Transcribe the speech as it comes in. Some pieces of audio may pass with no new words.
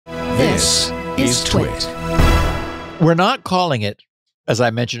This is TWiT. We're not calling it, as I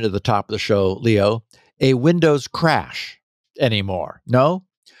mentioned at the top of the show, Leo, a Windows crash anymore. No.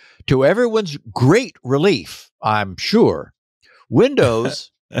 To everyone's great relief, I'm sure,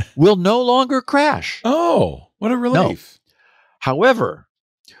 Windows will no longer crash. Oh, what a relief. No. However,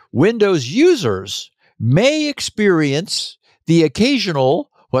 Windows users may experience the occasional,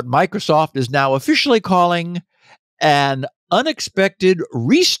 what Microsoft is now officially calling an unexpected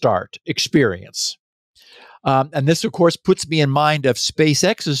restart experience. And this, of course, puts me in mind of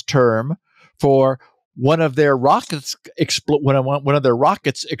SpaceX's term for one of their rockets when one of their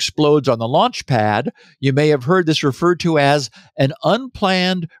rockets explodes on the launch pad. You may have heard this referred to as an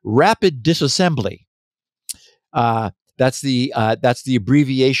unplanned rapid disassembly. That's the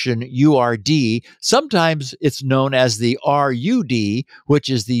abbreviation URD. Sometimes it's known as the RUD, which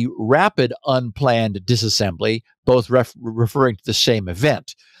is the rapid unplanned disassembly, both referring to the same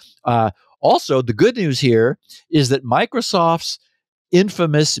event. Also, the good news here is that Microsoft's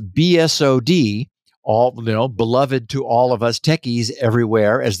infamous BSOD, beloved to all of us techies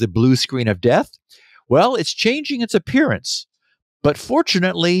everywhere as the blue screen of death, well, it's changing its appearance, but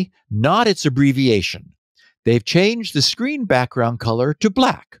fortunately not its abbreviation. They've changed the screen background color to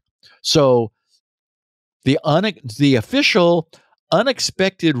black. So the official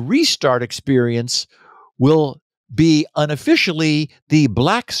unexpected restart experience will be unofficially the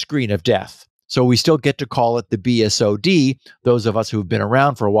black screen of death. So we still get to call it the BSOD. Those of us who've been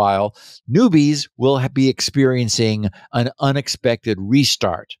around for a while, newbies will be experiencing an unexpected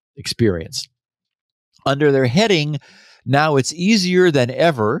restart experience. Under their heading, now it's easier than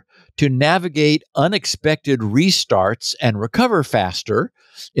ever to navigate unexpected restarts and recover faster.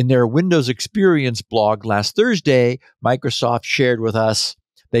 In their Windows Experience blog last Thursday, Microsoft shared with us,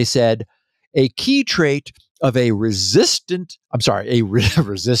 they said, a key trait of a resilient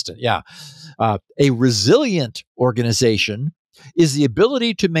organization is the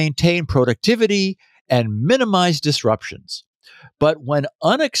ability to maintain productivity and minimize disruptions. But when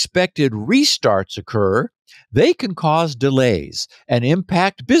unexpected restarts occur, they can cause delays and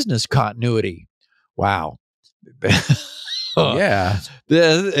impact business continuity. Wow. Yeah.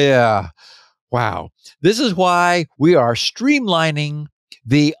 Yeah. Wow. This is why we are streamlining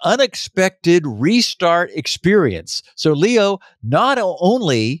the unexpected restart experience. So, Leo, not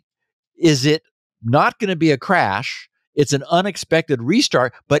only is it not going to be a crash, it's an unexpected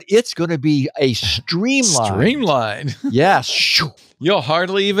restart, but it's going to be a streamlined. Yes. You'll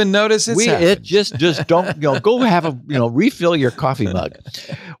hardly even notice it's happened. It just don't, go have a, refill your coffee mug.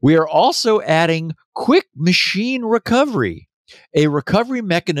 We are also adding quick machine recovery, a recovery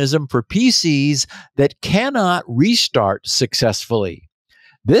mechanism for PCs that cannot restart successfully.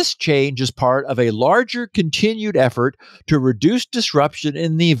 This change is part of a larger continued effort to reduce disruption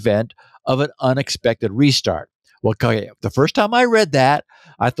in the event of an unexpected restart. Well, okay, the first time I read that,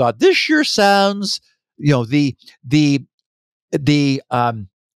 I thought this sure sounds, the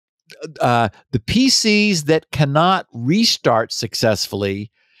PCs that cannot restart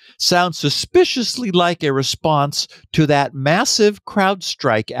successfully sound suspiciously like a response to that massive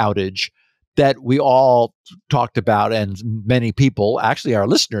CrowdStrike outage that we all talked about and many people, actually our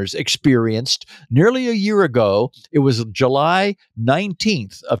listeners, experienced nearly a year ago. It was July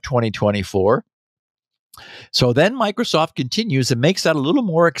 19th of 2024. So then Microsoft continues and makes that a little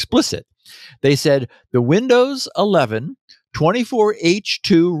more explicit. They said the Windows 11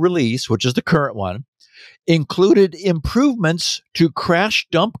 24H2 release, which is the current one, included improvements to crash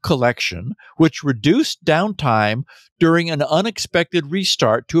dump collection, which reduced downtime during an unexpected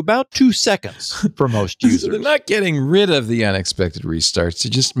restart to about 2 seconds for most users. So they're not getting rid of the unexpected restarts.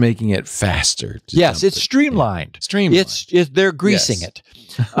 They're just making it faster. Yes, it's streamlined. Yeah. Streamlined. They're greasing it.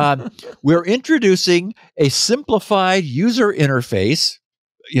 We're introducing a simplified user interface.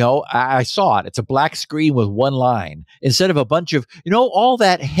 I saw it. It's a black screen with one line instead of a bunch of, all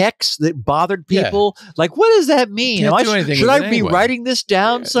that hex that bothered people. Yeah. Like, what does that mean? Should I be writing this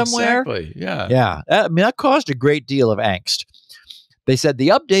down somewhere? Exactly. Yeah. Yeah. That caused a great deal of angst. They said the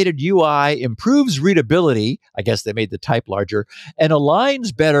updated UI improves readability. I guess they made the type larger and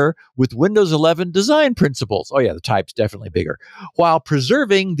aligns better with Windows 11 design principles. Oh yeah, the type's definitely bigger, while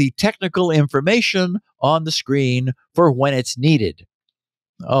preserving the technical information on the screen for when it's needed.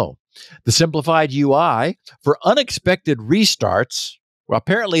 Oh, the simplified UI for unexpected restarts. Well,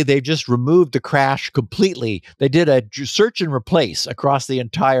 apparently they've just removed the crash completely. They did a search and replace across the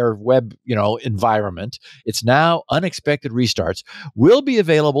entire web, environment. It's now unexpected restarts will be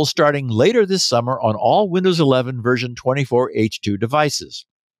available starting later this summer on all Windows 11 version 24H2 devices.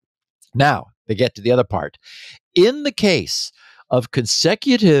 Now, they get to the other part. In the case of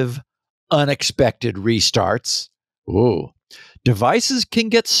consecutive unexpected restarts. Ooh. Devices can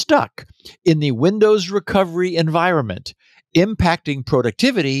get stuck in the Windows recovery environment, impacting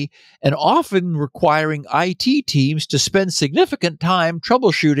productivity and often requiring IT teams to spend significant time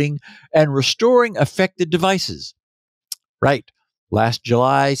troubleshooting and restoring affected devices. Right. Last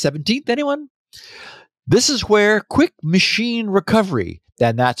July 17th, anyone? This is where quick machine recovery,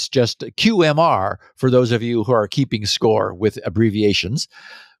 and that's just QMR for those of you who are keeping score with abbreviations,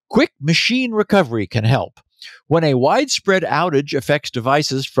 quick machine recovery can help. When a widespread outage affects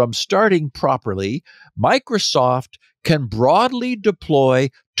devices from starting properly, Microsoft can broadly deploy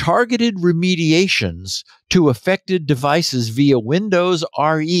targeted remediations to affected devices via Windows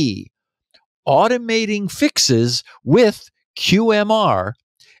RE, automating fixes with QMR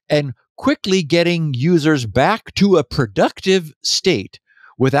and quickly getting users back to a productive state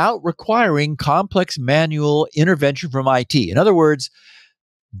without requiring complex manual intervention from IT. In other words,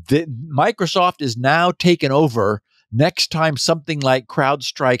 Microsoft is now taken over next time something like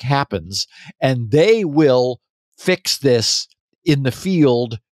CrowdStrike happens, and they will fix this in the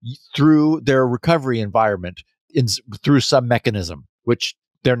field through their recovery environment through some mechanism, which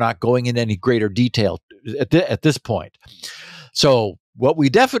they're not going in any greater detail at this point. So what we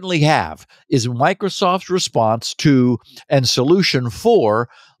definitely have is Microsoft's response to and solution for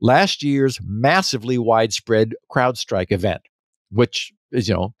last year's massively widespread CrowdStrike event, which is,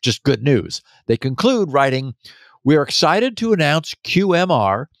 just good news. They conclude writing, "We are excited to announce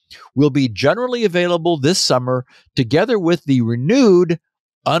QMR will be generally available this summer together with the renewed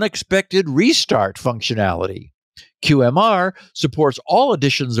unexpected restart functionality. QMR supports all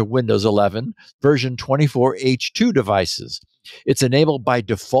editions of Windows 11 version 24H2 devices. It's enabled by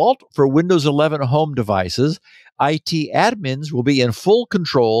default for Windows 11 home devices. IT admins will be in full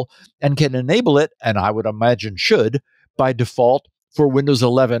control and can enable it, and I would imagine should, by default for Windows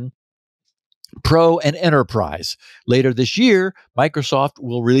 11 Pro and Enterprise. Later this year, Microsoft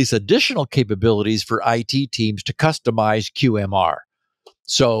will release additional capabilities for IT teams to customize QMR."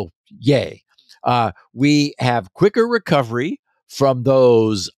 So, yay. We have quicker recovery from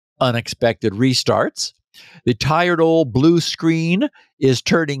those unexpected restarts. The tired old blue screen is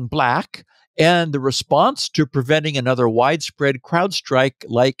turning black, and the response to preventing another widespread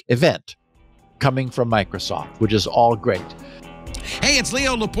CrowdStrike-like event coming from Microsoft, which is all great. Hey, it's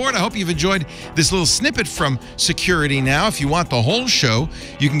Leo Laporte. I hope you've enjoyed this little snippet from Security Now. If you want the whole show,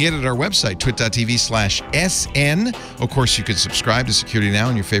 you can get it at our website, twit.tv/SN. Of course, you can subscribe to Security Now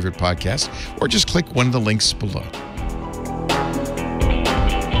on your favorite podcast, or just click one of the links below.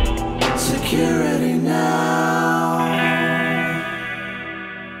 Security Now.